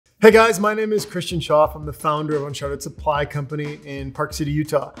Hey guys, my name is Christian Schaff. I'm the founder of Uncharted Supply Co in Park City,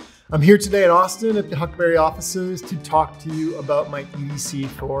 Utah. I'm here today in Austin at the Huckberry offices to talk to you about my EDC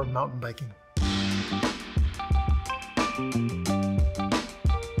for mountain biking.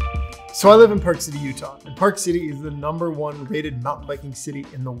 So I live in Park City, Utah, and Park City is the #1 rated mountain biking city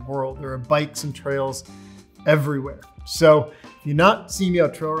in the world. There are bikes and trails everywhere. So if you're not seeing me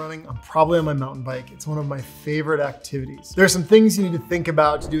out trail running, I'm probably on my mountain bike. It's one of my favorite activities. There are some things you need to think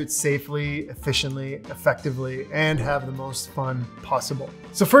about to do it safely, efficiently, effectively, and have the most fun possible.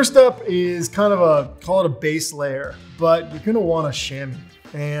 So first up is kind of call it a base layer, but you're gonna want a chamois.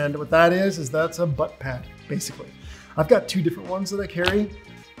 And what that is that's a butt pad, basically. I've got two different ones that I carry.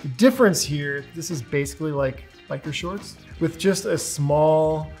 The difference here, this is basically like biker shorts with just a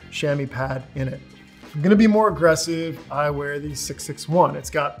small chamois pad in it. If I'm gonna be more aggressive, I wear the 661. It's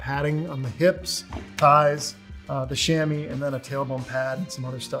got padding on the hips, thighs, the chamois, and then a tailbone pad and some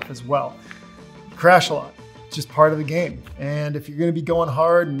other stuff as well. Crash a lot, it's just part of the game. And if you're gonna be going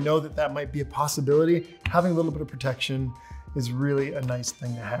hard and know that that might be a possibility, having a little bit of protection is really a nice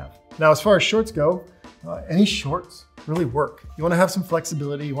thing to have. Now, as far as shorts go, any shorts really work. You wanna have some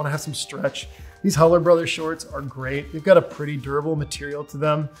flexibility, you wanna have some stretch. These Huller Brothers shorts are great. They've got a pretty durable material to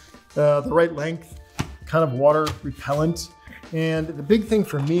them, the right length, kind of water repellent. And the big thing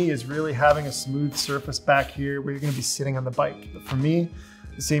for me is really having a smooth surface back here where you're gonna be sitting on the bike. But for me,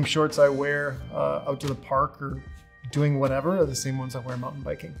 the same shorts I wear out to the park or doing whatever are the same ones I wear mountain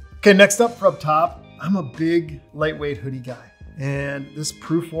biking. Okay, next up for up top, I'm a big lightweight hoodie guy. And this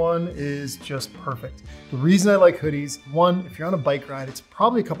Proof one is just perfect. The reason I like hoodies, one, if you're on a bike ride, it's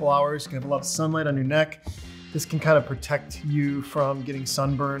probably a couple hours, you're gonna have a lot of sunlight on your neck. This can kind of protect you from getting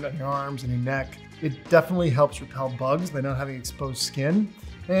sunburned on your arms and your neck. It definitely helps repel bugs by not having exposed skin.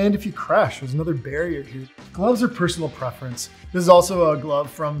 And if you crash, there's another barrier here. Gloves are personal preference. This is also a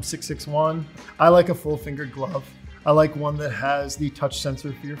glove from 661. I like a full fingered glove. I like one that has the touch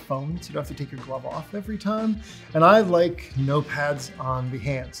sensor for your phone, so you don't have to take your glove off every time. And I like no pads on the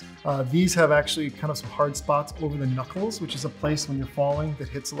hands. These have actually kind of some hard spots over the knuckles, which is a place when you're falling that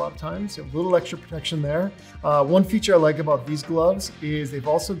hits a lot of times. So a little extra protection there. One feature I like about these gloves is they've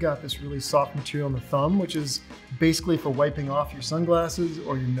also got this really soft material on the thumb, which is basically for wiping off your sunglasses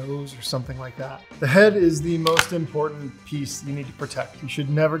or your nose or something like that. The head is the most important piece you need to protect. You should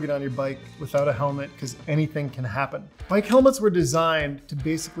never get on your bike without a helmet because anything can happen. Bike helmets were designed to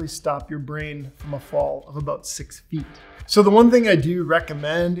basically stop your brain from a fall of about 6 feet. So the one thing I do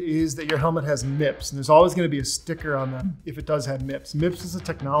recommend is that your helmet has MIPS, and there's always going to be a sticker on them if it does have MIPS. MIPS is a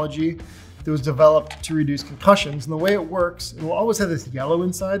technology that was developed to reduce concussions, and the way it works, it will always have this yellow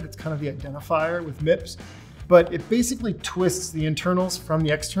inside that's kind of the identifier with MIPS, but it basically twists the internals from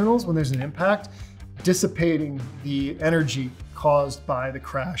the externals when there's an impact, dissipating the energy caused by the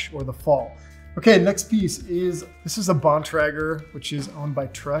crash or the fall. Okay, next piece is, this is a Bontrager, which is owned by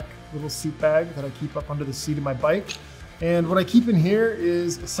Trek, little seat bag that I keep up under the seat of my bike. And what I keep in here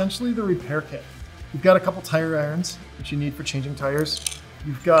is essentially the repair kit. You've got a couple tire irons, which you need for changing tires.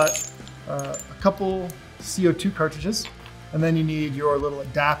 You've got a couple CO2 cartridges, and then you need your little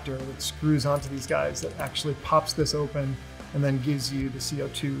adapter that screws onto these guys that actually pops this open and then gives you the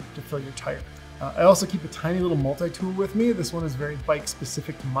CO2 to fill your tire. I also keep a tiny little multi-tool with me. This one is very bike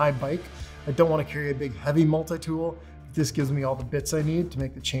specific to my bike. I don't want to carry a big heavy multi-tool. This gives me all the bits I need to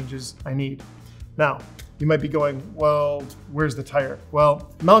make the changes I need. Now, you might be going, well, where's the tire?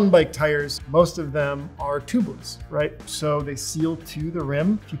 Well, mountain bike tires, most of them are tubeless, right? So they seal to the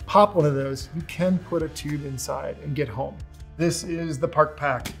rim. If you pop one of those, you can put a tube inside and get home. This is the Park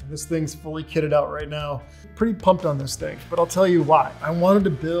Pack. This thing's fully kitted out right now. Pretty pumped on this thing, but I'll tell you why. I wanted to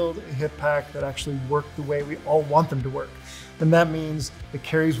build a hip pack that actually worked the way we all want them to work. And that means it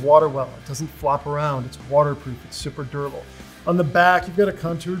carries water well. It doesn't flop around. It's waterproof. It's super durable. On the back, you've got a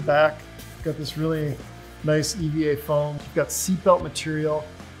contoured back. You've got this really nice EVA foam. You've got seatbelt material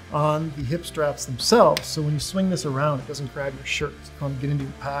on the hip straps themselves. So when you swing this around, it doesn't grab your shirt. So if you want to get into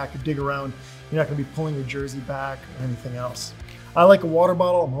your pack or dig around, you're not going to be pulling your jersey back or anything else. I like a water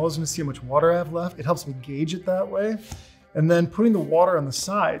bottle. I'm always going to see how much water I have left. It helps me gauge it that way. And then putting the water on the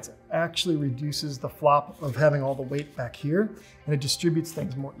sides actually reduces the flop of having all the weight back here, and it distributes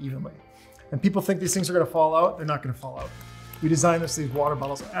things more evenly. And people think these things are gonna fall out. They're not gonna fall out. We designed this, these water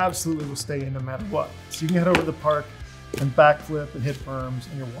bottles absolutely will stay in no matter what. So you can head over to the park and backflip and hit berms,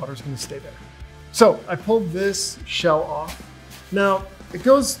 and your water's gonna stay there. So I pulled this shell off. Now, it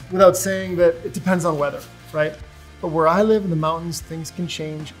goes without saying that it depends on weather, right? But where I live in the mountains, things can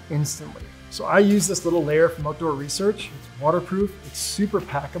change instantly. So I use this little layer from Outdoor Research. It's waterproof, it's super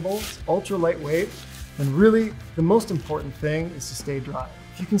packable, it's ultra lightweight, and really the most important thing is to stay dry.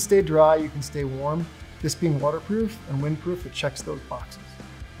 If you can stay dry, you can stay warm. This being waterproof and windproof, it checks those boxes.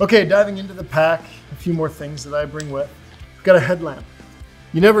 Okay, diving into the pack, a few more things that I bring with. I've got a headlamp.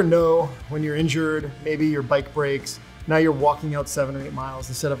 You never know when you're injured, maybe your bike breaks, now you're walking out 7 or 8 miles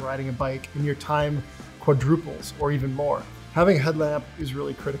instead of riding a bike, and your time quadruples or even more. Having a headlamp is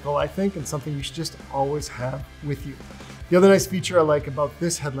really critical, I think, and something you should just always have with you. The other nice feature I like about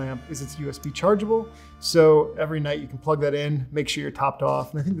this headlamp is it's USB chargeable. So every night you can plug that in, make sure you're topped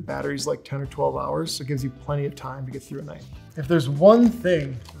off. And I think the battery's like 10 or 12 hours, so it gives you plenty of time to get through a night. If there's one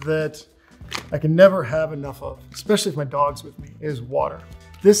thing that I can never have enough of, especially if my dog's with me, is water.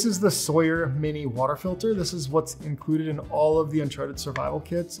 This is the Sawyer Mini water filter. This is what's included in all of the Uncharted survival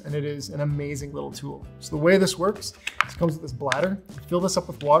kits, and it is an amazing little tool. So the way this works, it comes with this bladder. You fill this up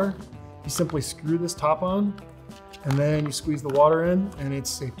with water, you simply screw this top on, and then you squeeze the water in, and it's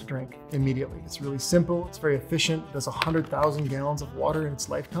safe to drink immediately. It's really simple, it's very efficient. It does 100,000 gallons of water in its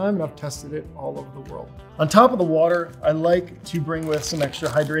lifetime, and I've tested it all over the world. On top of the water, I like to bring with some extra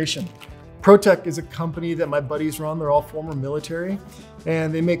hydration. ProTech is a company that my buddies run. They're all former military,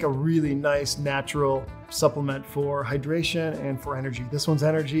 and they make a really nice natural supplement for hydration and for energy. This one's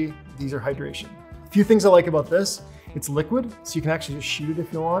energy, these are hydration. A few things I like about this: it's liquid, so you can actually just shoot it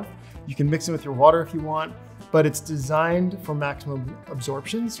if you want. You can mix it with your water if you want, but it's designed for maximum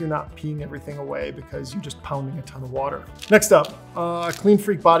absorption, so you're not peeing everything away because you're just pounding a ton of water. Next up, Clean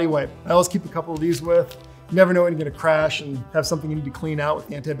Freak body wipe. I always keep a couple of these with. You never know when you're gonna crash and have something you need to clean out with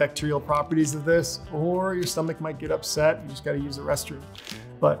the antibacterial properties of this, or your stomach might get upset, you just gotta use the restroom.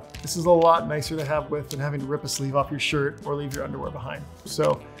 But this is a lot nicer to have with than having to rip a sleeve off your shirt or leave your underwear behind.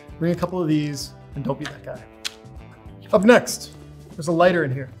 So bring a couple of these and don't be that guy. Up next, there's a lighter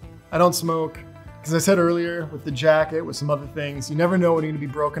in here. I don't smoke. As I said earlier, with the jacket, with some other things, you never know when you're gonna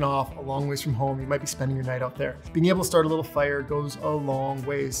be broken off a long ways from home. You might be spending your night out there. Being able to start a little fire goes a long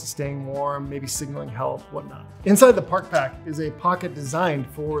ways to staying warm, maybe signaling help, whatnot. Inside the Park Pack is a pocket designed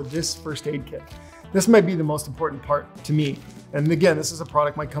for this first aid kit. This might be the most important part to me. And again, this is a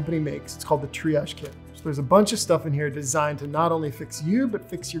product my company makes. It's called the Triage Kit. So there's a bunch of stuff in here designed to not only fix you, but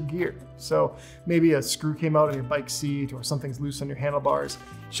fix your gear. So maybe a screw came out on your bike seat or something's loose on your handlebars.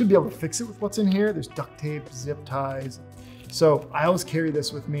 You should be able to fix it with what's in here. There's duct tape, zip ties. So I always carry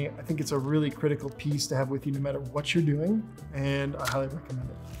this with me. I think it's a really critical piece to have with you no matter what you're doing, and I highly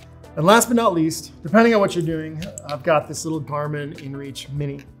recommend it. And last but not least, depending on what you're doing, I've got this little Garmin InReach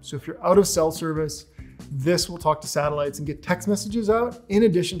Mini. So if you're out of cell service, this will talk to satellites and get text messages out, in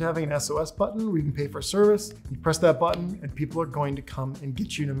addition to having an SOS button where you can pay for service. You press that button and people are going to come and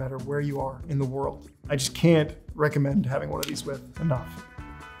get you no matter where you are in the world. I just can't recommend having one of these with enough.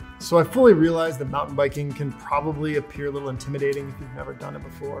 So I fully realize that mountain biking can probably appear a little intimidating if you've never done it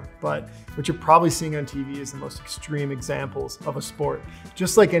before, but what you're probably seeing on TV is the most extreme examples of a sport.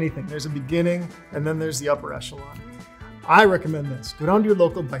 Just like anything, there's a beginning and then there's the upper echelon. I recommend this. Go down to your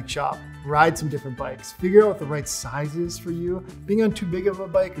local bike shop, ride some different bikes, figure out what the right size is for you. Being on too big of a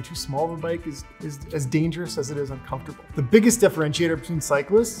bike or too small of a bike is as dangerous as it is uncomfortable. The biggest differentiator between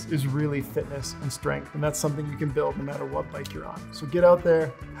cyclists is really fitness and strength, and that's something you can build no matter what bike you're on. So get out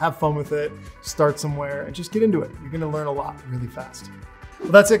there, have fun with it, start somewhere, and just get into it. You're gonna learn a lot really fast.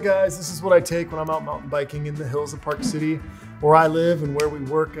 Well, that's it, guys. This is what I take when I'm out mountain biking in the hills of Park City, where I live and where we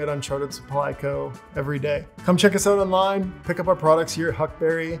work at Uncharted Supply Co. every day. Come check us out online, pick up our products here at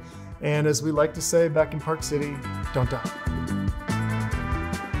Huckberry, and as we like to say back in Park City, don't die.